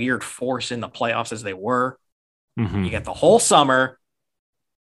like a weird force in the playoffs as they were. Mm-hmm. You get the whole summer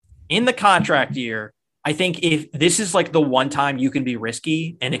in the contract year. I think if this is like the one time you can be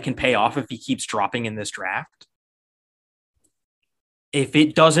risky and it can pay off if he keeps dropping in this draft. If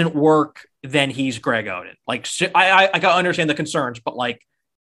it doesn't work, then he's Greg Oden. Like, I got to understand the concerns, but like,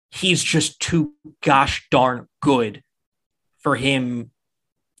 he's just too gosh darn good for him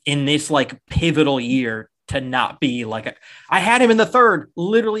in this like pivotal year to not be like I had him in the third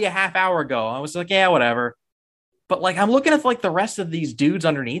literally a half hour ago. I was like, yeah, whatever. But like, I'm looking at like the rest of these dudes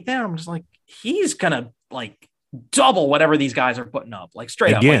underneath there. I'm just like, he's gonna like double whatever these guys are putting up. Like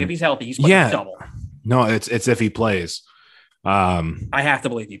straight up, like if he's healthy, he's putting double. No, it's if he plays. I have to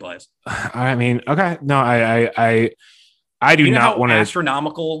believe he plays. I mean, okay, no, I do not want to.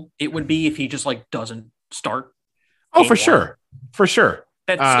 Astronomical it would be if he just like doesn't start. Oh, for sure, for sure.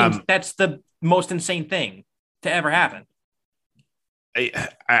 That's the most insane thing to ever happen.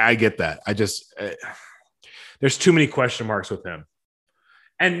 I get that. I just there's too many question marks with him,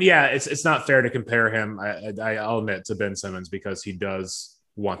 and yeah, it's not fair to compare him. I'll admit to Ben Simmons because he does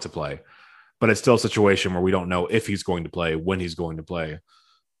want to play, but it's still a situation where we don't know if he's going to play, when he's going to play,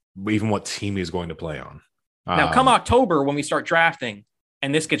 even what team he's going to play on. Now, come October, when we start drafting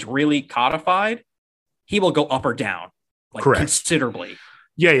and this gets really codified, he will go up or down, like correct. Considerably.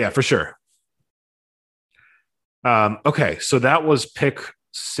 Yeah, for sure. Okay, so that was pick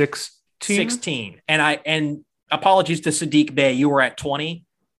 16. And apologies to Saddiq Bey, you were at 20,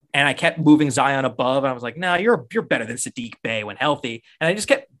 and I kept moving Zion above. And I was like, no, you're better than Saddiq Bey when healthy. And I just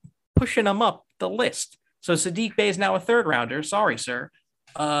kept pushing him up the list. So Saddiq Bey is now a third rounder. Sorry, sir.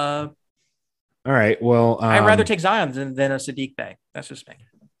 All right. Well, I'd rather take Zion than a Saddiq Bey. That's just me.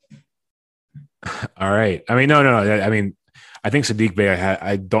 All right. I mean, no. I mean, I think Saddiq Bey,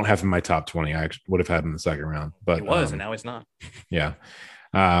 I don't have him in my top 20. I would have had him in the second round, but he was, and now he's not. Yeah.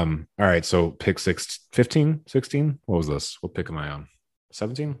 All right. So pick 15, 16. What was this? What pick am I on?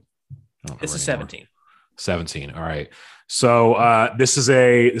 17? This is 17. 17. All right. So this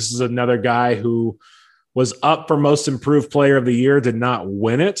is another guy who was up for most improved player of the year, did not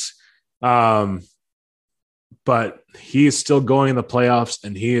win it. But he is still going in the playoffs,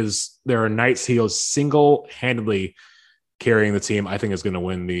 and there are nights he is single-handedly carrying the team. I think is going to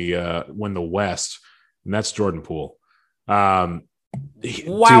win the West, and that's Jordan Poole. Wow.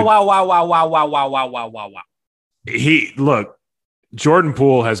 Jordan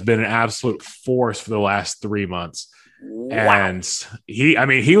Poole has been an absolute force for the last 3 months. Wow. And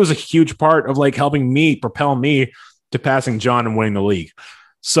he was a huge part of like helping me propel me to passing John and winning the league.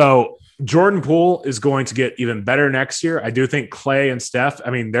 So Jordan Poole is going to get even better next year. I do think Clay and Steph, I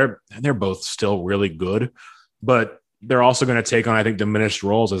mean, they're both still really good, but they're also going to take on, I think, diminished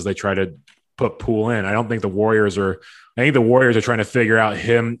roles as they try to put Poole in. I think the Warriors are trying to figure out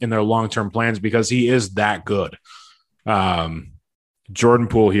him in their long-term plans because he is that good. Jordan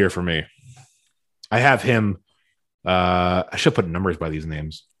Poole here for me. I have him. I should put numbers by these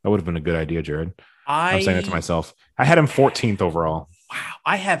names. That would have been a good idea, Jared. I'm saying it to myself. I had him 14th overall. Wow.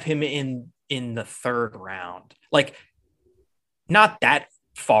 I have him in the third round. Like, not that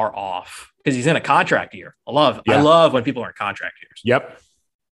far off because he's in a contract year. I love when people are in contract years. Yep.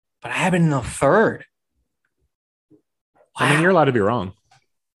 But I have him in the third. Wow. I mean, you're allowed to be wrong.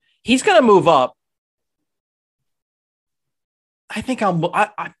 He's going to move up. I think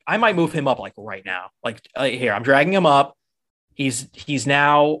I might move him up like right now. Like here, I'm dragging him up. He's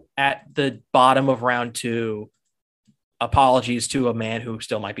now at the bottom of round 2. Apologies to a man who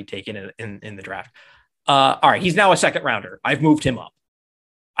still might be taken in the draft. All right, he's now a second rounder. I've moved him up.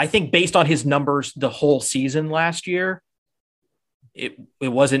 I think based on his numbers the whole season last year, it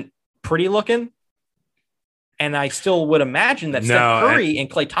wasn't pretty looking. And I still would imagine that Steph Curry and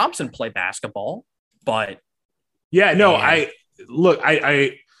Klay Thompson play basketball, but yeah, no,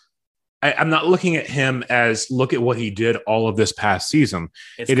 I'm not looking at him as look at what he did all of this past season.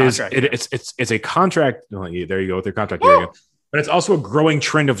 It's a contract. There you go with your contract year again. But it's also a growing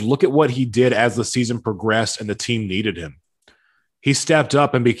trend of look at what he did as the season progressed and the team needed him. He stepped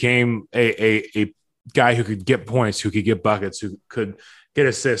up and became a guy who could get points, who could get buckets, who could get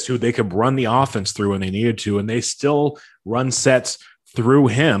assists, who they could run the offense through when they needed to. And they still run sets through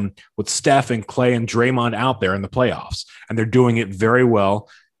him with Steph and Clay and Draymond out there in the playoffs. And they're doing it very well.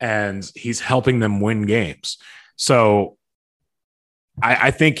 And he's helping them win games. So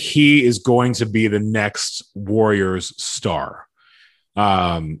I think he is going to be the next Warriors star.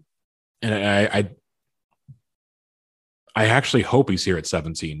 And I actually hope he's here at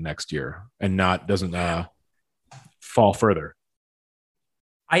 17 next year and doesn't fall further.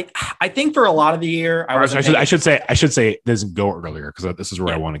 I think for a lot of the year, I should say this go earlier because this is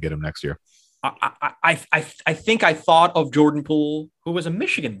where I want to get him next year. I think I thought of Jordan Poole, who was a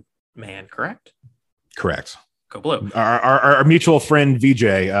Michigan man, correct? Correct. Go Blue. Our mutual friend VJ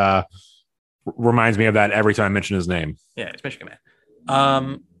reminds me of that every time I mention his name. Yeah, it's Michigan man.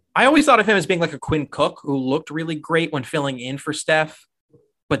 I always thought of him as being like a Quinn Cook who looked really great when filling in for Steph,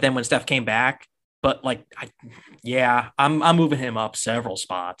 but then when Steph came back, but like, I'm moving him up several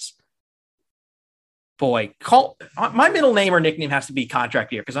spots. Boy, my middle name or nickname has to be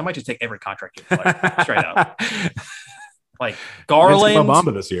contract year because I might just take every contract year player straight up. Like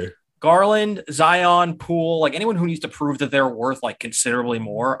Garland this year. Garland, Zion, Poole, like anyone who needs to prove that they're worth like considerably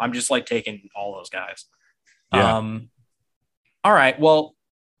more. I'm just like taking all those guys. Yeah. All right. Well,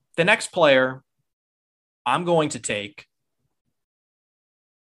 the next player I'm going to take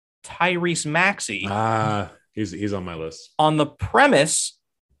Tyrese Maxey. He's on my list. On the premise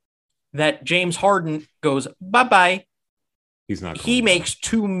that James Harden goes bye-bye. He's not. He makes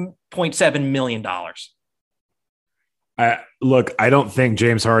 $2.7 million. I don't think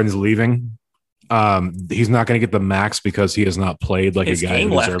James Harden's leaving. He's not going to get the max because he has not played like His a guy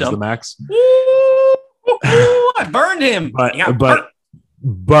who deserves the max. I burned him.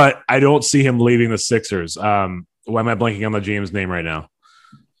 But I don't see him leaving the Sixers. Why am I blanking on the GM's name right now?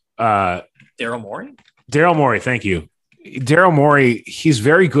 Daryl Morey. Daryl Morey, thank you. Daryl Morey, he's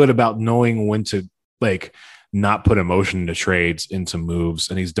very good about knowing when to like not put emotion into trades, into moves,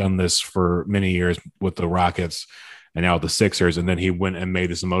 and he's done this for many years with the Rockets and now with the Sixers. And then he went and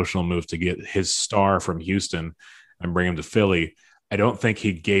made this emotional move to get his star from Houston and bring him to Philly. I don't think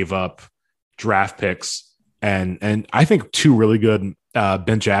he gave up draft picks and I think two really good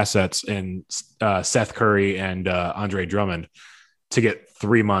bench assets in Seth Curry and Andre Drummond to get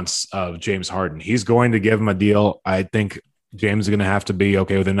 3 months of James Harden. He's going to give him a deal. I think James is going to have to be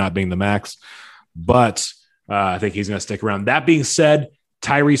okay with it not being the max, but I think he's going to stick around. That being said,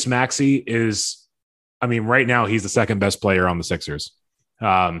 Tyrese Maxey is, I mean, right now he's the second best player on the Sixers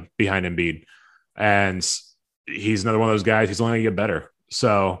behind Embiid. And he's another one of those guys. He's only going to get better.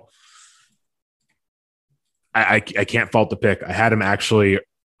 So I can't fault the pick. I had him actually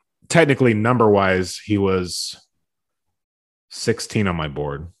technically number-wise, he was 16 on my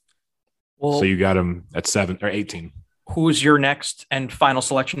board. Well, so you got him at 7 or 18. Who's your next and final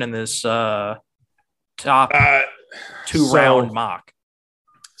selection in this top 2-round mock?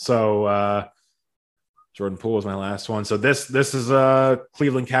 So Jordan Poole was my last one. So this is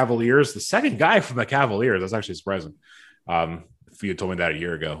Cleveland Cavaliers. The second guy from the Cavaliers. That's actually surprising. If you had told me that a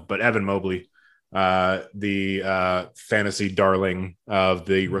year ago. But Evan Mobley, the fantasy darling of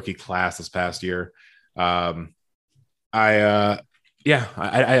the rookie class this past year. I'd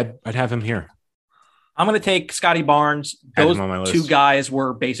have him here. I'm going to take Scotty Barnes. Those two guys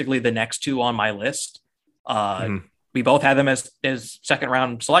were basically the next two on my list. We both had them as second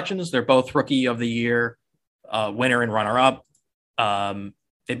round selections. They're both rookie of the year, winner and runner up.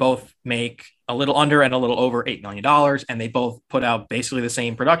 They both make a little under and a little over $8 million, and they both put out basically the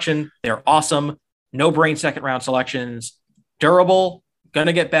same production. They're awesome. No brain second round selections, durable, going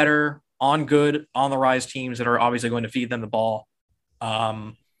to get better on good, on the rise teams that are obviously going to feed them the ball.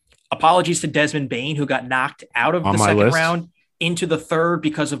 Apologies to Desmond Bane, who got knocked out of the second round into the third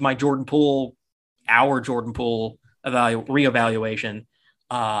because of my Jordan Poole reevaluation.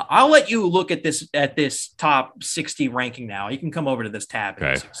 I'll let you look at this top 60 ranking now. You can come over to this tab.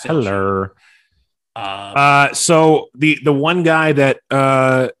 Okay. Hello. So the one guy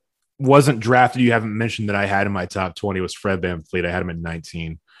that wasn't drafted, you haven't mentioned that I had in my top 20 was Fred VanVleet. I had him at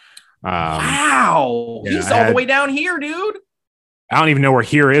 19. Wow. He's all the way down here, dude. I don't even know where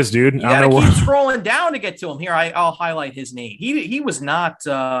here is, dude. You gotta keep scrolling down to get to him. Here, I'll highlight his name. He was not.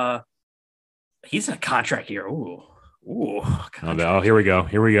 He's in a contract here. Ooh. Oh, here we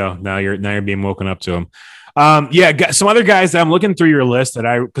go. Now you're being woken up to him. Some other guys that I'm looking through your list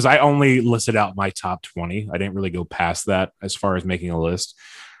because I only listed out my top 20. I didn't really go past that as far as making a list.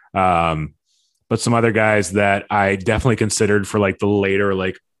 But some other guys that I definitely considered for like the later,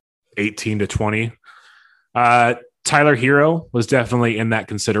 like 18 to 20. Tyler Hero was definitely in that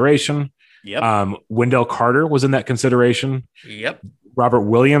consideration. Yep. Wendell Carter was in that consideration. Yep. Robert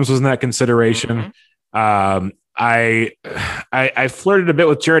Williams was in that consideration. Mm-hmm. I flirted a bit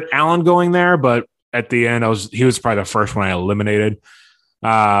with Jarrett Allen going there, but at the end, he was probably the first one I eliminated.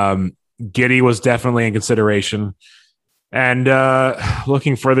 Giddey was definitely in consideration. And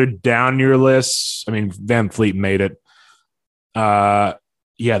looking further down your list, I mean, VanVleet made it.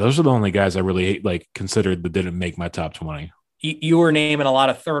 Those are the only guys I really considered that didn't make my top 20. You were naming a lot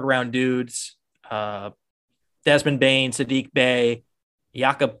of third round dudes. Desmond Bane, Saddiq Bey,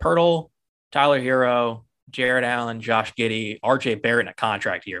 Jakob Pertl, Tyler Hero, Jared Allen, Josh Giddey, RJ Barrett in a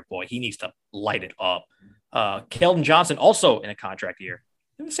contract year. Boy, he needs to light it up. Keldon Johnson also in a contract year.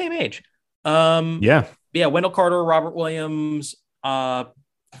 They're the same age. Yeah. Wendell Carter, Robert Williams,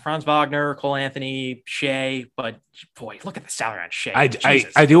 Franz Wagner, Cole Anthony, Shea. But boy, look at the salary on Shea. I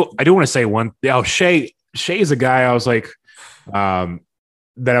do want to say one. Shea is a guy I was like,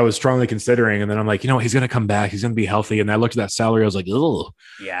 that I was strongly considering, and then I'm like, he's going to come back. He's going to be healthy. And I looked at that salary. I was like, oh,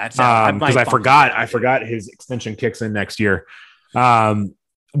 yeah, because I forgot his extension kicks in next year. One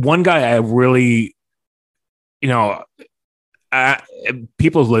guy I really, people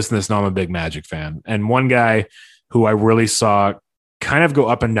who listen to this know I'm a big Magic fan, and one guy who I really saw kind of go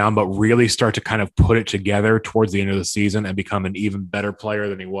up and down, but really start to kind of put it together towards the end of the season and become an even better player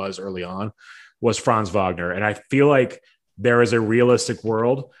than he was early on was Franz Wagner. And I feel like there is a realistic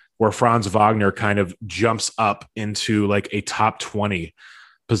world where Franz Wagner kind of jumps up into like a top 20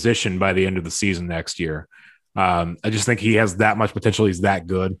 position by the end of the season next year. I just think he has that much potential. He's that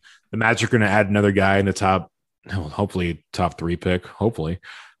good. The Magic are going to add another guy in the hopefully top 3 pick, hopefully,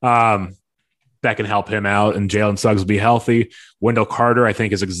 that can help him out. And Jalen Suggs will be healthy. Wendell Carter, I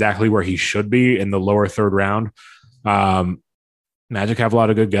think, is exactly where he should be in the lower 3rd round. Magic have a lot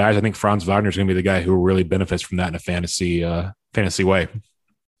of good guys. I think Franz Wagner is going to be the guy who really benefits from that in a fantasy way.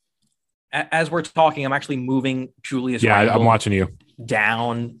 As we're talking, I'm actually moving Julius. Yeah, I'm watching you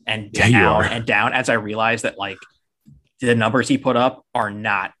down and down and down as I realize that like the numbers he put up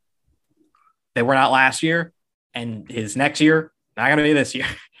they were not last year, and his next year not going to be this year.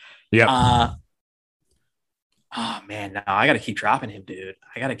 Yeah. Oh man, no, I got to keep dropping him, dude.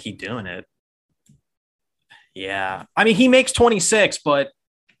 I got to keep doing it. Yeah. I mean, he makes 26, but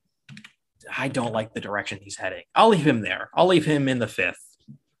I don't like the direction he's heading. I'll leave him there. I'll leave him in the 5th.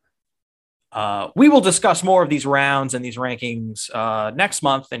 We will discuss more of these rounds and these rankings next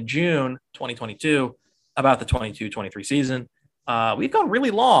month in June 2022 about the 22-23 season. We've gone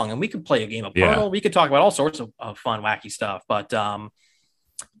really long, and we could play a game of Portal. We could talk about all sorts of fun, wacky stuff. But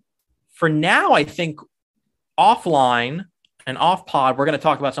for now, I think offline and off pod, we're going to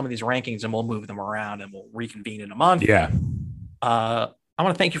talk about some of these rankings, and we'll move them around, and we'll reconvene in a month. Yeah. I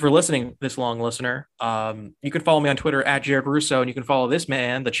want to thank you for listening, this long listener. You can follow me on Twitter at Jared Russo, and you can follow this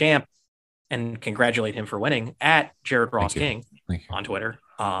man, the champ, and congratulate him for winning at Jared Ross King on Twitter.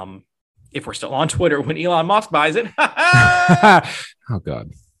 If we're still on Twitter when Elon Musk buys it. Oh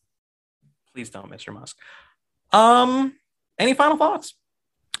God. Please don't, Mr. Musk. Any final thoughts?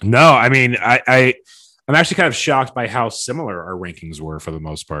 No, I mean, I'm actually kind of shocked by how similar our rankings were for the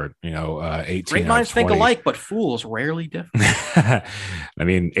most part. 18. Great minds think alike, but fools rarely differ. I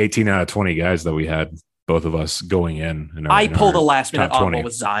mean, 18 out of 20 guys that we had, both of us going in. I pulled a last minute audible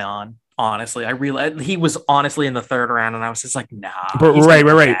with Zion. Honestly, I realized he was honestly in the 3rd round, and I was just like, nah. But right.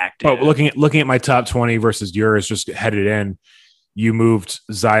 But looking at my top 20 versus yours, just headed in, you moved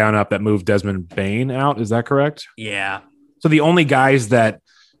Zion up. That moved Desmond Bane out. Is that correct? Yeah. So the only guys that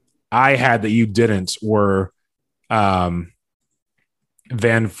I had that you didn't were Van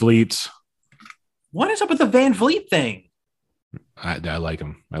Vliet. What is up with the Van Vliet thing? I like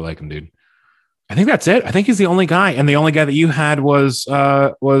him. I like him, dude. I think that's it. I think he's the only guy, and the only guy that you had was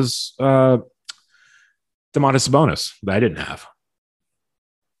Domantas Sabonis that I didn't have.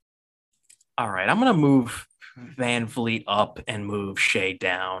 All right, I'm gonna move Van Vliet up and move Shea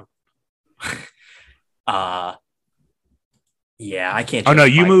down. Yeah, I can't. Oh no,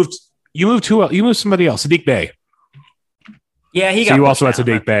 you moved who else? You moved somebody else, Saddiq Bey. Yeah, he got. So you also had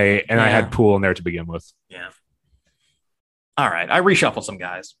Saddiq Bey, and I had Poole in there to begin with. Yeah. All right, I reshuffled some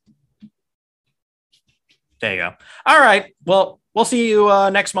guys. There you go. All right. Well, we'll see you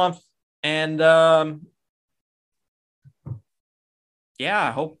next month. And I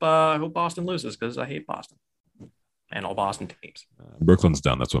hope Boston loses, because I hate Boston and all Boston teams. Brooklyn's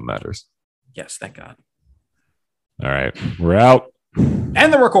done. That's what matters. Yes, thank God. All right. We're out.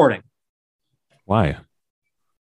 End the recording. Why?